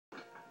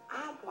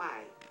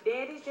Why?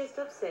 Daddy's just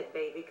upset,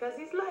 baby, because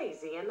he's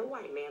lazy and the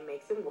white man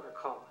makes him work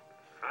hard.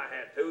 I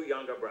had two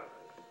younger brothers,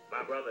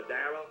 my brother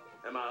Darrell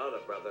and my other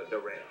brother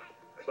Darrell.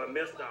 But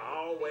Mister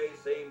always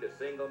seemed to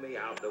single me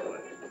out the way.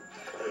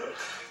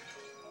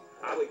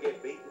 I would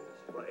get beaten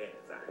for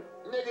anything.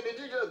 Nigga, did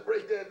you just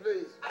break that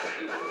vase?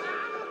 Sweet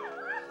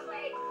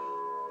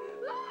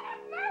Lord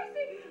have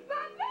mercy,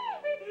 my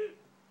baby!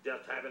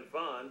 Just having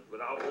fun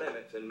without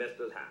limits in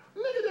Mister's house.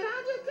 Nigga, did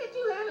I just catch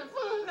you having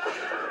fun?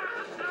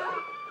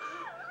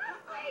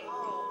 Sweet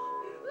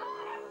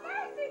Lord have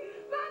mercy,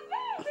 my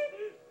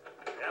baby!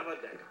 Every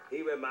day,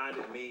 he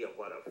reminded me of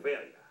what a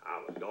failure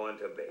I was going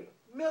to be.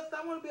 Mister,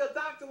 I want to be a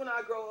doctor when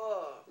I grow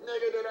up.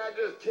 Nigga, did I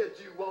just catch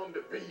you wanting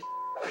to be?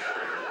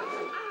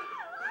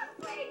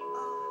 Sweet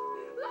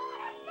Lord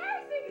have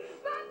mercy,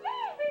 my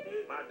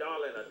baby! My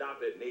darling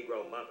adopted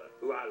Negro mother,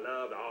 who I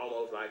loved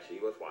almost like she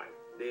was white,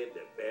 did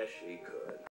the best she could.